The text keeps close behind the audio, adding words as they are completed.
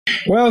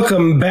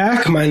Welcome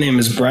back. My name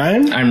is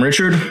Brian. I'm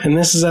Richard. And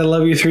this is I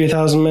Love You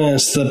 3000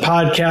 Minutes, the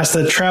podcast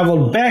that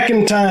traveled back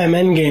in time,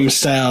 Endgame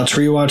style, to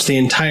rewatch the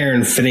entire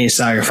Infinity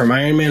Saga from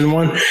Iron Man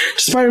 1 to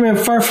Spider-Man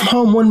Far From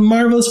Home, one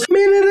marvelous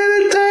minute at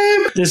a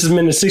time. This is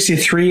minute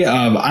 63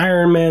 of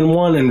Iron Man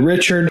 1. And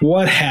Richard,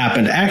 what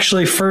happened?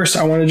 Actually, first,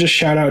 I want to just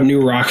shout out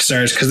New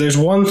Rockstars, because there's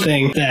one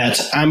thing that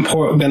I'm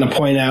going to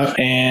point out,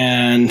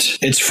 and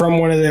it's from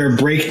one of their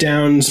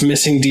breakdowns,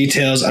 missing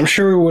details. I'm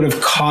sure we would have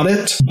caught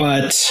it,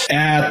 but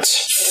at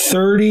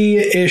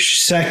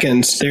 30-ish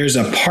seconds, there's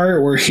a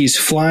part where he's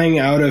flying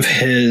out of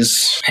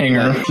his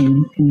hangar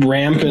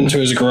ramp into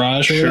his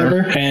garage or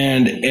whatever,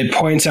 and it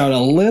points out a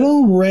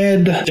little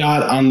red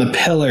dot on the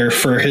pillar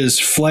for his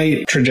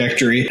flight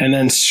trajectory, and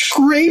then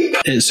scrape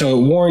it, so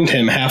it warned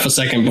him half a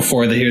second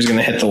before that he was going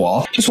to hit the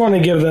wall. Just want to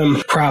give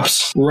them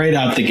props right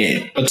out the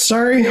gate. But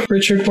sorry,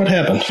 Richard, what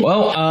happened?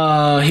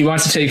 Well, he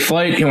wants to take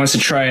flight. He wants to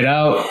try it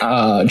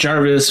out.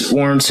 Jarvis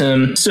warns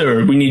him,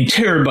 "Sir, we need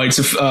terabytes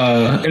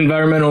of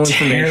environmental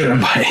information."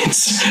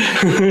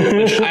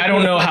 Terabytes. I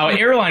don't know how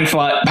airline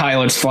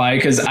pilots fly,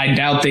 because I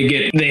doubt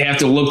they have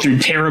to look through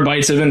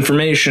terabytes of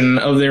information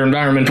of their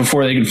environment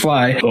before they can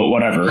fly, but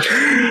whatever.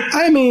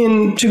 I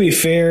mean, to be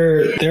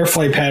fair, their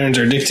flight patterns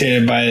are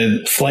dictated by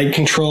flight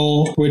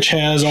control, which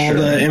has all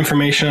the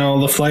information on all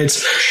the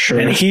flights.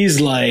 And he's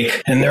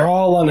like, and they're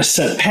all on a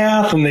set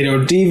path and they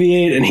don't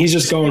deviate, and he's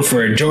just going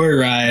for a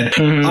joyride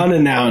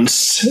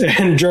unannounced.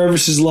 And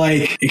Jarvis is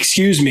like,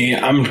 "Excuse me,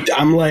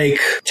 I'm like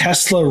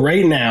Tesla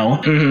right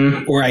now,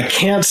 where I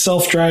can't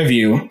self-drive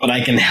you, but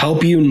I can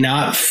help you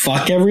not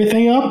fuck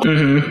everything up.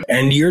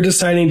 And you're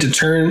deciding to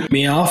turn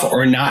me off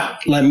or not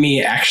let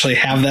me actually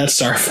have that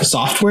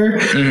software.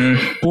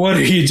 What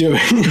are you doing?"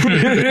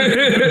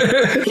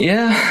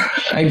 Yeah,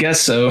 I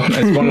guess so.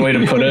 That's one way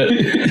to put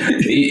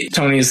it.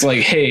 Tony's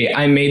like, "Hey,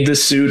 I made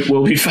this suit.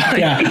 We'll be fine."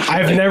 Yeah,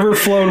 I've never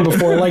flown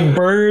before. Like,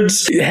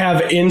 birds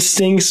have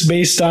instincts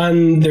based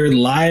on their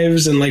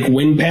lives and like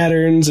wind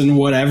patterns and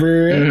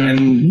whatever.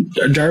 And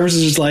Jarvis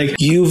is just like,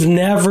 "You've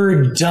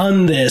never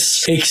done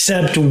this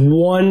except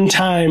one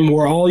time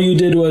where all you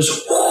did was..."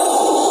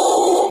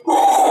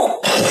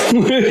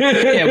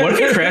 Yeah, what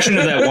if you crash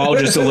into that wall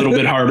just a little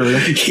bit harder?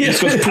 He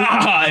just goes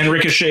and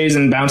ricochets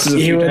and bounces a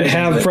few times. He would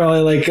have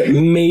probably like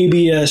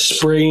maybe a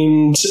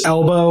sprained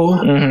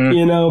elbow,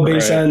 you know,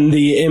 based on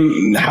the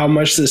how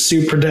much the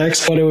suit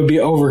protects, but it would be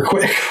over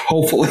quick,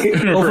 hopefully.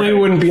 Hopefully it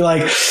wouldn't be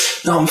like,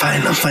 "No, I'm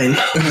fine.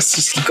 Let's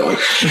just keep going."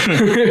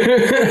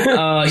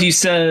 He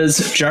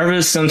says,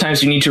 "Jarvis,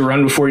 sometimes you need to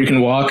run before you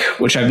can walk,"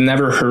 which I've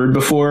never heard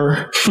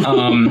before.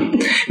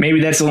 Maybe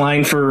that's a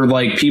line for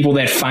like people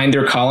that find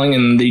their calling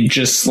and they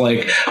just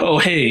like, "Oh,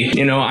 hey,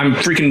 you know, I'm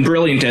freaking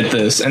brilliant at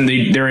this," and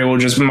they're able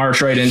to just march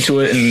right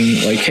into it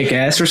and like kick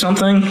ass or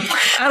something.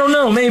 I don't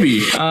know,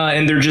 maybe.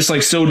 And they're just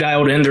like so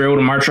dialed in, they're able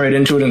to march right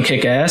into it and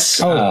kick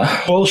ass.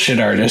 Bullshit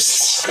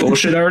artists.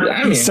 Bullshit art.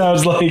 I mean,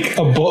 sounds like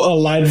a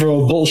line from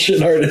a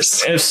bullshit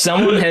artist. If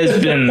someone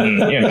has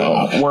been, you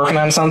know, working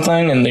on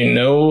something and they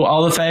know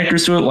all the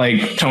factors to it,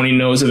 like Tony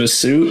knows of his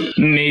suit,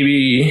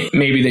 maybe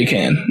they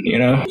can, you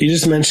know? You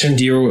just mentioned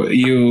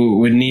you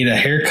would need a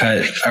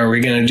haircut. Are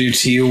we going to do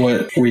to you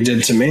what we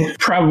did to me?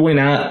 Probably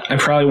not. I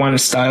probably want it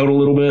styled a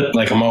little bit.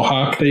 Like a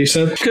mohawk that you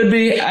said? Could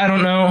be. I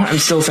don't know. I'm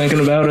still thinking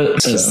about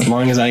it. So. As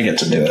long as I get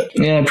to do it.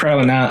 Yeah,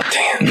 probably not.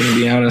 Damn, I'm going to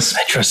be honest.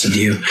 I trusted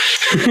you.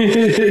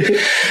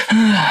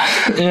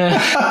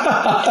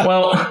 Yeah.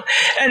 Well,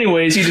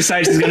 anyways, he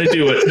decides he's going to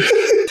do it.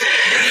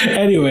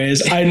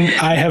 Anyways,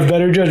 I have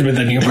better judgment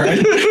than you,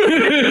 Brian.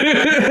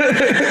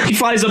 He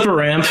flies up a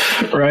ramp,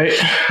 right?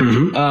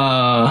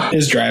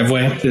 His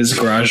driveway, his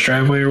garage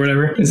driveway or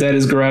whatever. Is that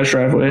his garage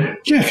driveway?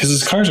 Yeah, because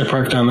his cars are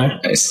parked down there.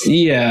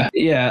 Yeah.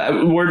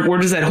 Where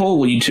does that hole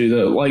lead to,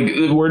 though? Like,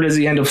 where does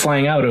he end up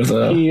flying out of,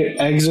 though? He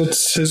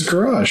exits his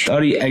garage. I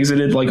thought he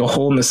exited like a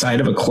hole in the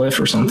side of a cliff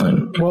or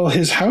something. Well,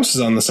 his house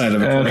is on the side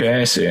of a cliff.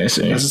 Okay, I see. That's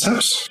his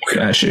house.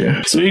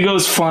 Gotcha. So he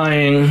goes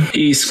flying.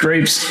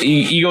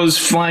 He goes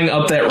flying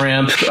up that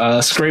ramp,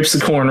 scrapes the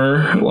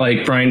corner,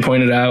 like Brian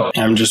pointed out.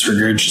 I'm just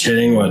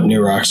regurgitating what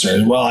New Rockstar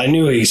is. Well, I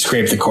knew he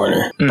scraped the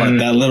corner, but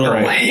that little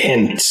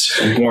hint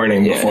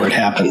warning before it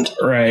happened.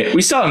 Right.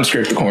 We saw him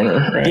scrape the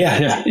corner, right?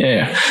 Yeah.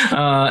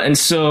 And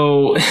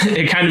so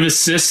it kind of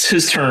assists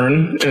his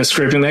turn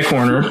scraping that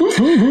corner.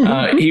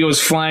 He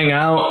goes flying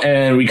out,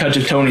 and we cut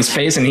to Tony's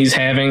face, and he's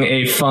having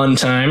a fun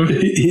time.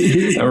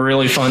 A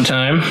really fun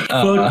time.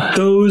 Fuck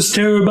those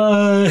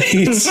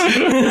terabytes.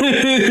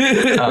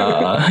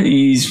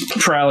 He's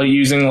probably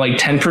using like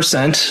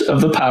 10%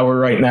 of the power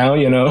right now,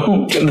 you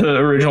know, the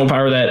original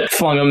power that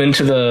flung him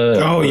into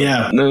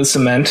the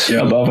cement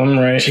above him,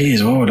 right?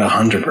 Jeez, what would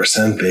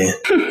 100% be?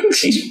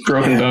 He's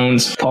broken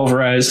bones,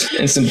 pulverized,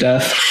 instant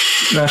death.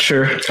 Not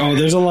sure. Oh,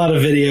 there's a lot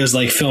of videos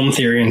like Film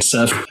Theory and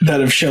stuff that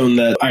have shown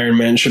that Iron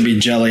Man should be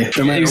jelly.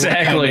 No matter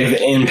what kind of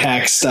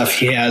impact stuff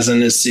he has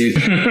in his suit.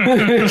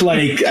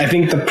 Like, I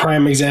think the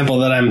prime example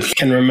that I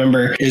can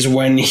remember is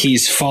when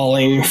he's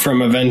falling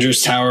from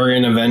Avengers Tower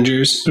in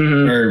Avengers,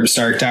 or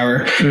Stark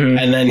Tower,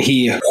 and then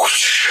he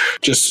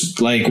just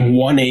like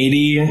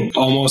 180,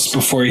 almost almost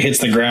before he hits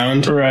the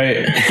ground. Right.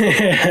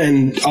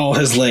 And all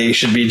his legs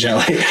should be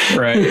jelly.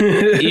 Right.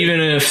 Even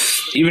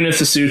if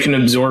the suit can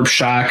absorb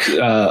shock,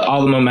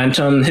 all the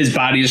momentum, his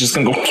body is just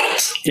going to go.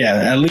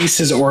 Yeah, at least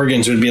his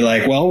organs would be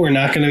like, well, we're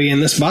not going to be in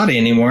this body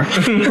anymore.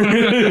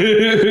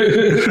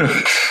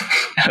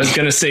 I was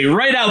going to say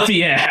right out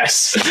the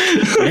ass.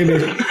 Maybe.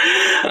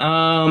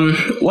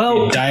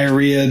 Well, he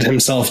diarrheaed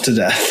himself to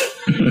death.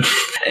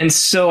 And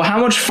so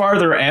how much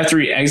farther after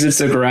he exits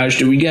the garage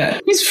do we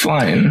get? He's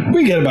flying.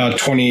 We get about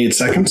 28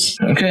 seconds.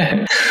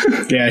 Okay.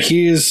 Yeah,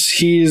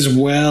 he's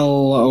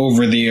well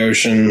over the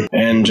ocean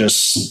and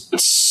just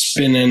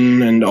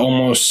spinning and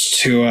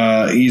almost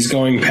to he's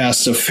going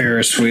past a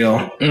Ferris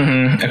wheel.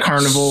 Mm-hmm. A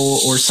carnival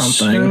or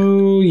something.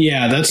 So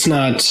yeah, that's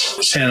not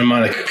Santa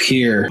Monica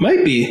Pier.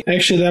 Might be.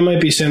 Actually, that might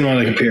be Santa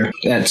Monica Pier.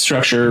 That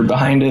structure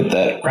behind it,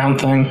 that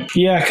round thing.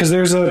 Yeah, because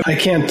I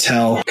can't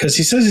tell. Because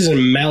he says he's in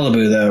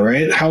Malibu though,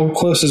 right? How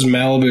close is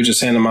Malibu to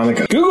Santa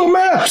Monica? Google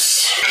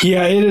Maps!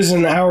 Yeah, it is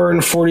an hour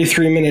and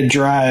 43-minute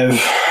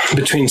drive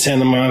between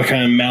Santa Monica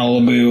and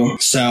Malibu.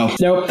 So,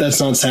 nope, that's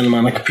not Santa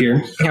Monica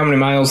Pier. How many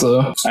miles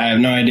though? I have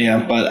no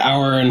idea, but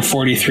hour and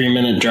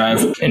 43-minute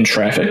drive. In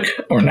traffic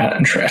or not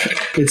in traffic?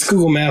 It's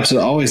Google Maps. It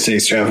always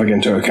takes traffic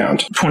into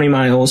account. 20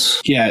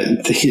 miles. Yeah,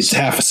 he's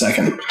half a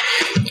second.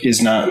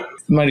 He's not.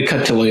 Might have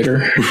cut to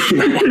later.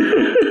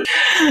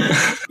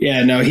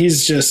 Yeah, no,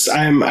 he's just,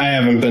 I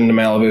haven't been to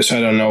Malibu, so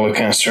I don't know what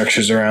kind of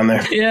structures are around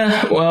there.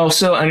 Yeah, well,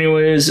 so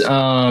anyways,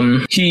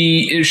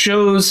 it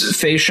shows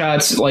face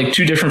shots, like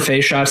 2 different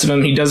face shots of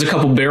him. He does a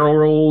couple barrel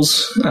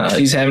rolls.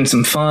 He's having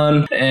some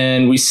fun,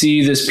 and we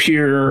see this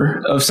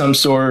pier of some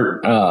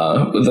sort,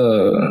 with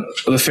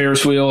a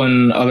Ferris wheel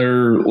and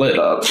other lit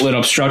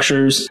up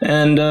structures,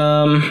 and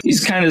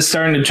he's kind of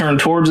starting to turn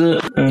towards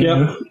it.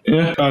 Yep.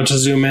 Yeah. About to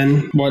zoom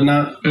in,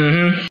 whatnot.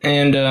 Mm-hmm.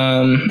 And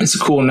it's a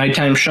cool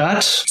nighttime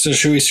shot. So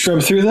should we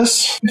scrub through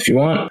this? If you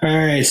want. All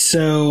right,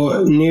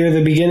 so near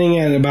the beginning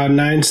at about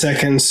 9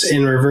 seconds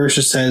in reverse,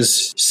 it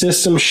says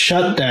system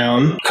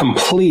shutdown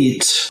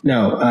complete.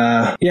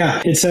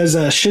 It says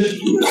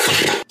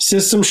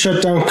system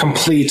shutdown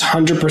complete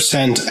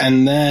 100%,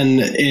 and then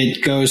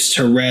it goes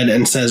to red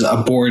and says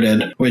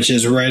aborted, which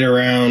is right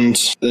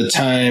around the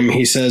time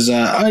he says,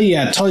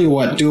 tell you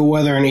what, do a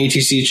weather and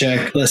ATC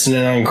check, listen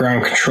in on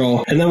ground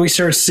control. And then we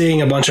start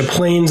seeing a bunch of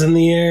planes in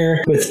the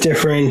air with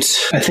different,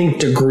 I think,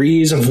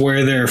 degrees of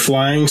where they're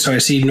flying. So I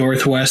see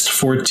Northwest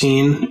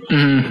 14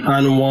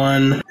 on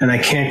one, and I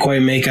can't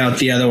quite make out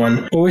the other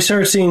one. But we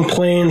start seeing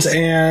planes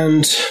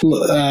and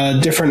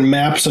different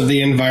maps of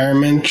the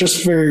environment,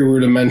 just very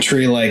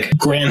rudimentary, like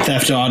Grand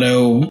Theft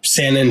Auto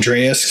San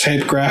Andreas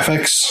type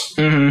graphics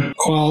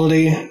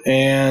quality.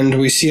 And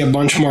we see a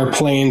bunch more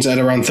planes at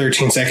around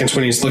 13 seconds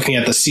when he's looking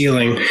at the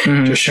ceiling,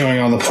 just showing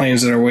all the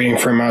planes that are waiting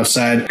for him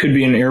outside. Could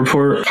be an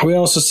airport. We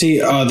also see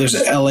there's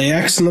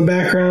LAX in the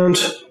background.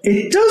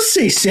 It does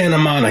say Santa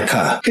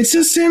Monica. It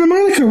says Santa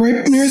Monica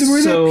right near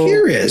where that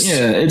pier is.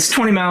 Yeah, it's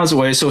 20 miles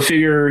away, so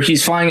figure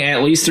he's flying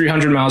at least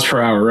 300 miles per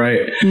hour,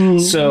 right?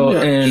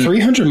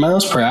 300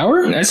 miles per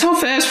hour? That's how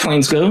fast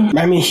planes go.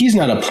 I mean, he's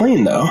not a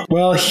plane, though.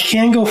 Well, he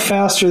can go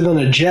faster than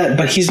a jet,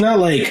 but he's not,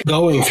 like,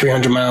 going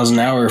 300 miles an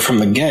hour from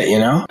the get, you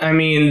know? I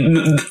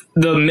mean,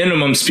 the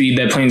minimum speed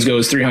that planes go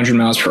is 300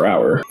 miles per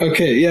hour.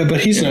 Okay, yeah, but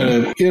he's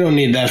not you don't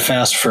need that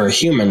fast for a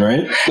human,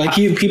 right? Like,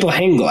 people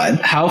hang glide.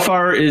 How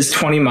far is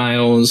 20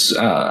 miles?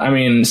 20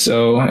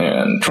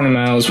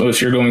 miles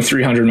if you're going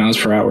 300 miles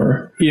per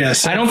hour.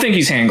 Yes. I don't think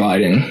he's hang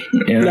gliding.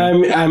 You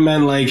know? I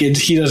meant, like,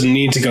 he doesn't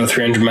need to go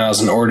 300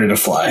 miles in order to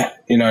fly.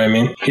 You know what I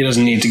mean? He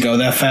doesn't need to go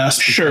that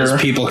fast. Sure.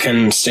 People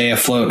can stay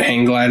afloat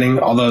hang gliding,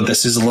 although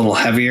this is a little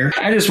heavier.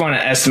 I just want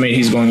to estimate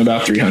he's going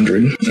about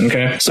 300.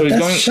 Okay. So he's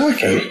That's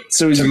shocking.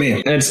 So he's to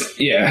me.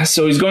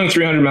 So he's going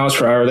 300 miles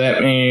per hour.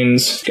 That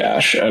means,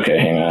 gosh, okay,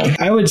 hang on.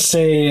 I would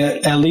say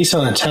at least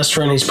on a test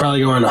run, he's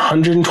probably going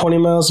 120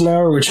 miles an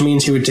hour, which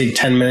means he would take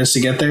 10 minutes to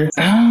get there.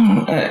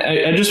 Oh,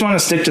 I just want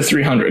to stick to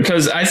 300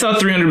 because I thought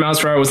 300 miles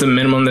per hour was the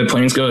minimum that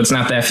planes go. It's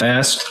not that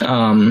fast.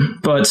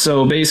 But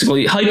so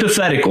basically,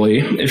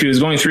 hypothetically, if he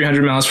was going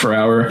 300 miles per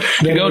hour,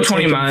 to go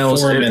 20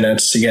 miles, 4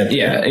 minutes to get there.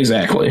 Yeah,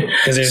 exactly.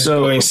 Because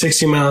going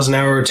 60 miles an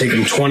hour would take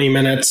him 20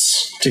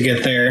 minutes to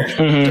get there.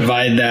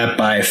 Divide that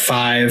by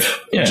 5,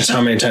 which is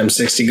how many times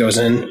 60 goes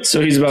in. So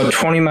he's about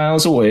 20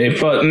 miles away,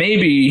 but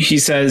maybe he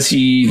says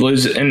he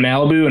lives in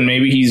Malibu, and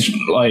maybe he's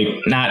like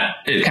not,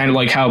 kind of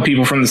like how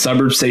people from the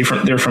suburbs say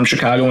they're from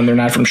Chicago when they're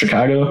not from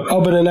Chicago.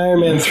 Oh, but in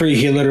Iron Man 3,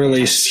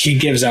 he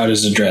gives out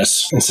his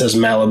address and says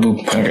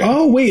Malibu. Okay.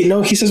 Oh, wait,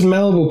 no, he says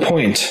Malibu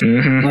Point.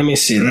 Let me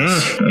see this.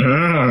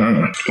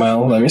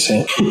 Well, let me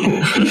see.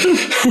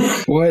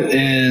 What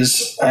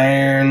is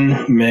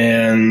Iron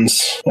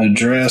Man's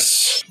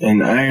address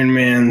in Iron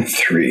Man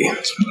 3?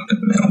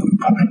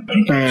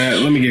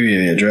 Let me give you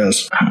the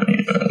address.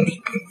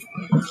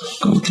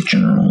 Go with the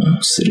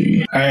general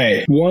city. All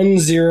right,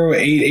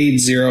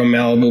 10880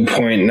 Malibu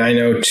Point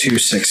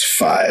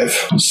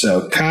 90265.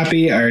 So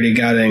copy. I already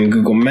got it in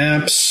Google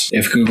Maps.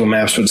 If Google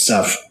Maps would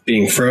stop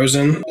being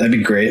frozen, that'd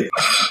be great.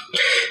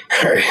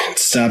 All right, it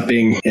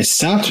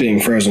stopped being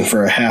frozen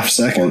for a half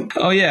second.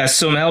 Oh yeah,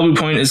 so Malibu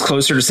Point is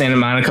closer to Santa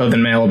Monica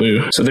than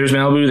Malibu. So there's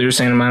Malibu, there's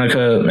Santa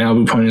Monica,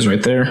 Malibu Point is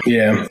right there.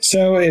 Yeah.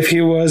 So if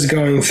he was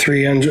going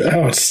 300,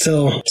 it's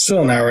still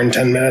an hour and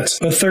 10 minutes,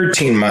 but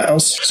 13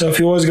 miles. So if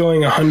he was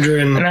going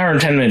 100, an hour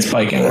and 10 minutes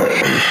biking.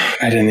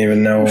 I didn't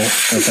even know what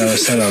that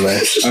was said on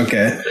there.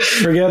 Okay.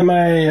 Forget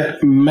my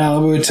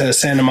Malibu to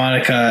Santa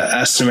Monica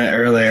estimate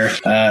earlier,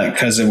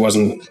 because it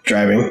wasn't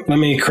driving. Let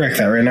me correct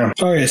that right now.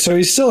 All right, so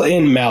he's still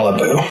in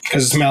Malibu,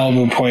 because it's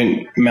Malibu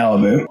Point,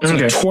 Malibu.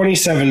 So Okay.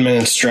 27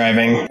 minutes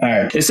driving. All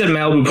right. It said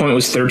Malibu Point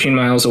was 13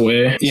 miles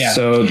away. Yeah.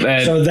 So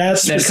that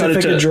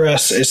specific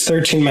address is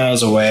 13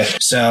 miles away.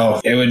 So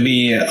it would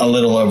be a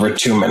little over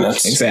 2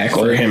 minutes.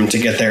 Exactly. For him to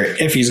get there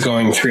if he's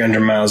going 300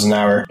 miles an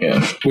hour.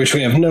 Yeah. Which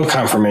we have no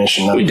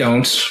confirmation of. We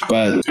don't.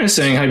 But I'm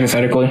saying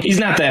hypothetically, he's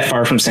not that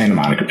far from Santa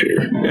Monica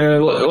Pier.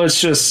 Let's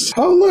just.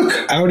 Oh, look.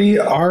 Audi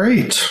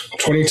R8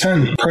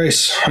 2010.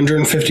 Price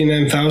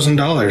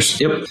 $159,000.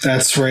 Yep.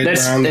 That's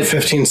around the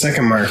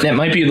 15-second mark. That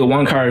might be the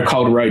one car I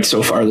called right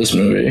so far this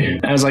movie.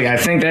 I was like, I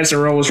think that's a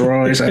Rolls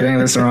Royce. I think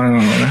that's the wrong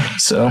one.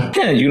 So,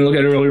 yeah, you can look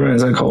at it earlier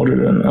as I called it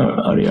an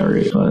Audi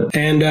R8. But.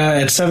 And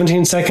at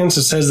 17 seconds,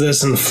 it says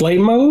this in flight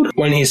mode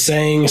when he's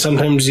saying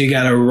sometimes you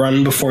gotta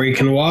run before you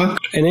can walk.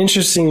 And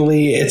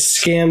interestingly, it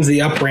scans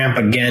the up ramp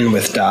again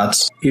with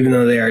dots, even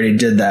though they already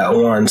did that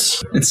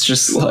once. It's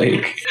just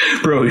like,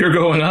 bro, you're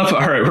going up?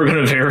 All right, we're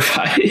going to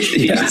verify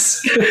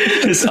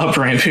this up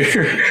ramp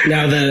here.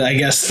 Now that I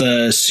guess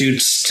the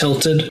suit's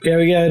tilted. Yeah,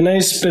 we got a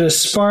nice bit of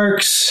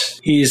sparks.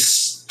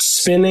 He's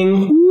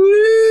spinning.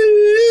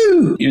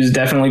 Woo! He was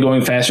definitely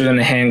going faster than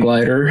a hang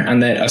glider on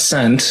that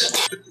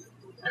ascent.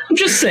 I'm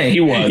just saying, he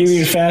was. You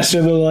mean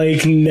faster than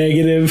like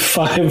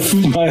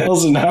 -5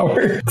 miles an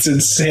hour?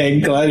 Since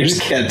hang gliders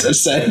can't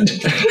ascend.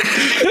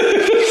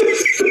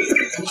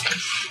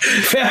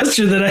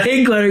 Faster than a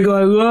hang glider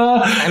going,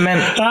 I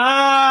meant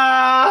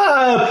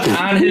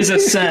on his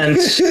ascent,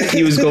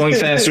 he was going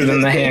faster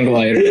than the hang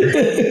glider.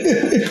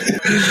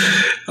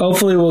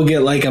 Hopefully we'll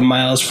get like a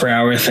miles per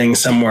hour thing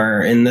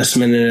somewhere in this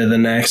minute or the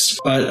next.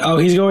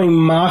 But, he's going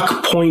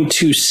Mach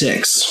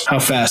 0.26. How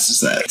fast is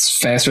that? It's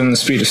faster than the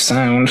speed of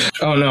sound.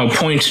 Oh no,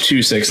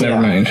 0.26,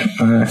 never mind.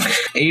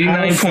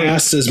 89. How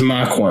fast is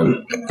Mach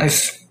 1?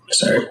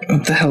 Sorry.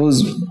 What the hell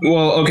is...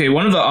 Well, okay,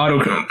 one of the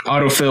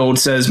autofilled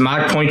says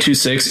Mach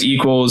 0.26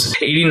 equals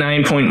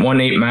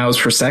 89.18 miles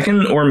per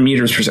second or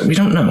meters per second. We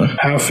don't know.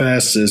 How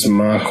fast is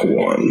Mach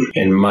 1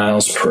 in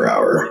miles per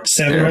hour?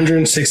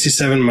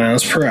 767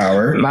 miles per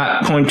hour.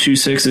 Mach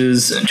 0.26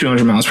 is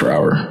 200 miles per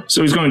hour.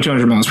 So he's going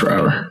 200 miles per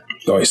hour.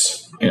 Nice.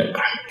 Yeah.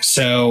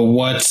 So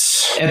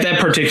what's... At that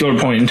particular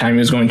point in time, he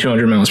was going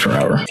 200 miles per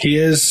hour. He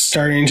is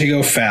starting to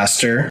go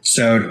faster.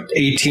 So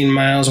 18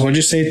 miles. What'd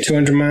you say?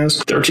 200 miles?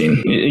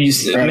 13.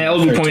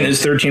 Malibu Point is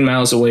 13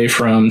 miles away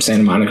from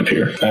Santa Monica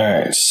Pier. All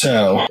right.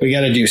 So we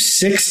got to do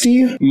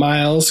 60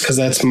 miles because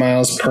that's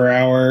miles per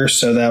hour.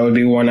 So that would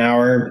be 1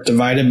 hour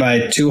divided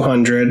by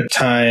 200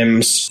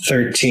 times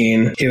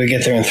 13. He would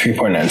get there in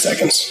 3.9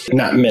 seconds,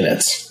 not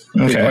minutes.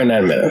 Okay.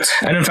 3.9 minutes.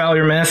 I didn't follow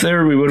your math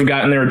there. We would have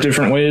gotten there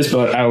different ways,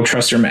 but I will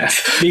trust your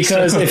math.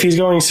 Because if he's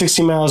going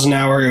 60 miles an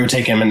hour, it would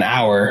take him an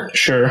hour.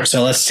 Sure.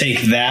 So let's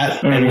take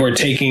that, and we're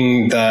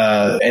taking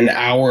an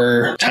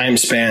hour time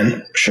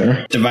span.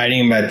 Sure.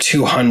 Dividing by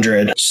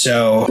 200.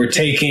 So we're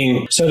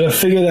taking... So to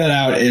figure that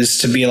out is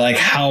to be like,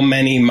 how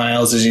many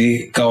miles is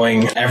he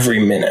going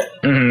every minute?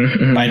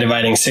 By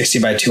dividing 60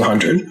 by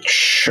 200.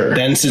 Sure.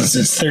 Then since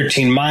it's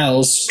 13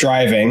 miles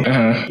driving,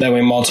 then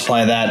we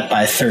multiply that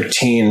by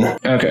 13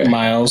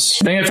 miles.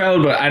 I think I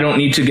followed, but I don't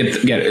need to get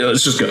it.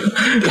 Let's just go.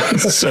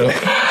 So,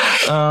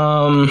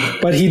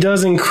 but he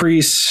does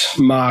increase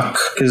Mach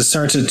because it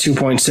starts at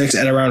 2.6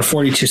 at around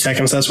 42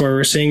 seconds. That's where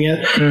we're seeing it.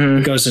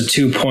 It goes to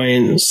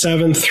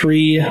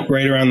 2.73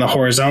 right around the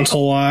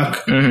horizontal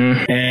lock.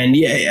 And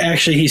yeah,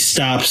 actually he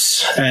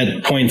stops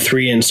at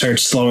 0.3 and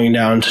starts slowing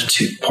down to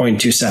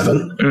 0.27.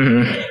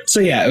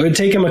 So yeah, it would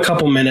take him a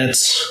couple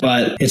minutes,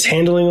 but it's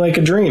handling like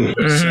a dream.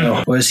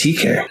 So what does he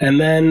care? And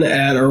then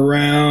at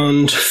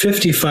around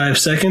 55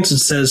 seconds, it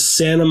says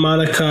Santa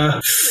Monica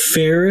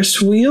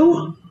Ferris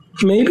wheel.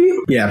 Maybe?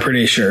 Yeah,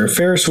 pretty sure.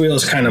 Ferris wheel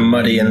is kind of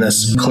muddy in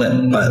this clip,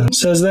 but it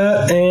says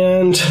that.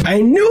 And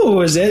I knew it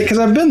was it because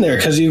I've been there.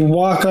 Because you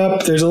walk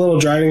up, there's a little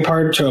driving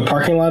part to a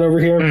parking lot over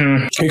here.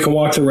 You can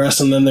walk the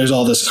rest, and then there's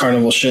all this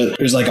carnival shit.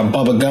 There's like a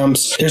Bubba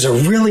Gump's. There's a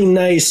really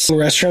nice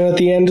restaurant at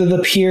the end of the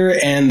pier.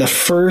 And the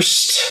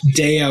first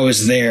day I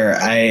was there,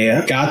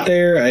 I got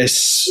there. I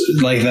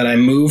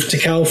moved to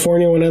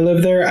California when I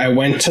lived there. I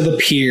went to the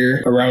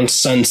pier around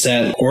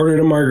sunset, ordered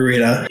a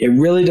margarita. It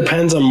really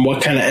depends on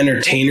what kind of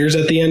entertainers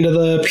at the end of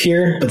the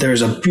pier, but there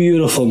was a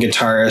beautiful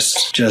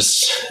guitarist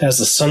just as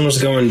the sun was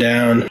going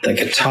down, the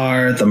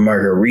guitar, the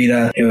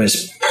margarita, it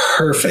was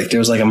perfect. It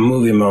was like a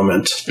movie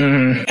moment.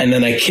 And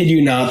then I kid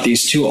you not,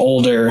 these two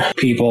older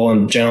people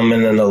and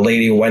gentleman and a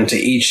lady went to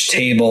each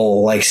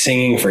table like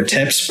singing for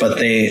tips, but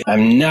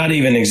I'm not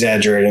even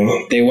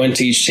exaggerating. They went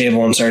to each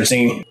table and started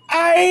singing,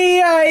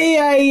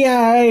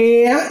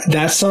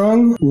 That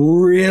song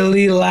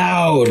really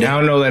loud. I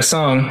don't know that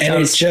song.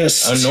 And it's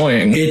just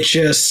annoying.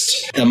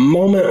 The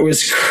moment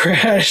was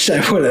crashed.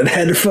 I put in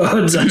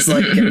headphones. I was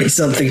like, give me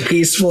something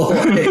peaceful.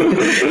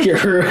 You're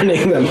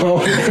ruining the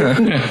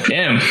moment.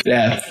 Damn.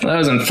 Yeah, that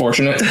was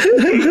unfortunate.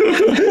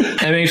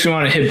 That makes me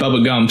want to hit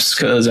Bubba Gump's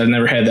because I've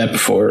never had that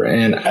before,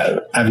 and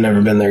I've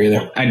never been there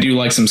either. I do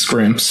like some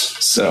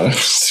scrimps. So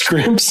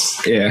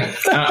scrimps? Yeah.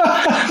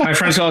 My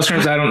friends call it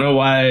scrimps. I don't know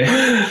why.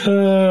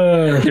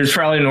 There's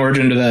probably an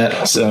origin to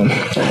that. So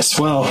nice.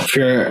 Well, if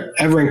you're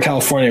ever in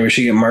California, we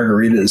should get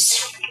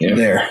margaritas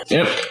there.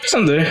 Yep.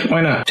 Someday.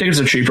 Why not?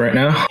 Tickets are cheap right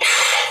now.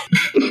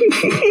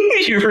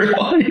 You were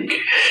like,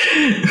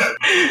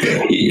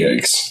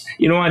 yikes.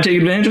 You don't want to take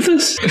advantage of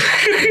this?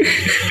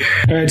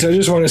 All right, so I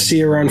just want to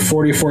see around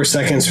 44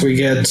 seconds we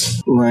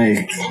get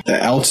like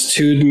the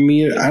altitude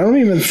meter. I don't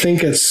even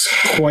think it's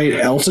quite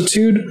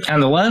altitude on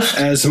the left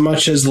as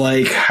much as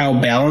like how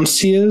balanced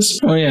he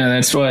is. Oh yeah,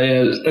 that's why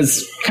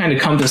it's kind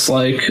of compass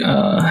like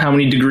how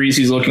many degrees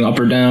he's looking up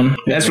or down.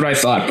 That's what I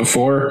thought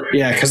before.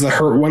 Yeah, because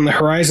when the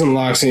horizon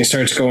locks and he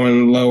starts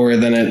going lower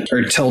than it,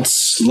 or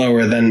tilts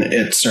lower, then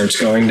it starts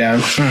going down.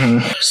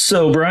 Mm-hmm.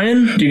 So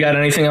Brian, do you got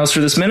anything else for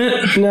this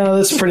minute? No,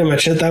 that's pretty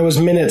much it. That was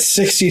minute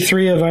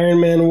 63 of Iron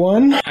Man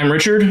 1. I'm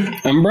Richard.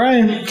 I'm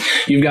Brian.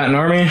 You've got an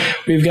army.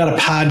 We've got a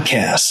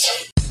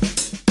podcast.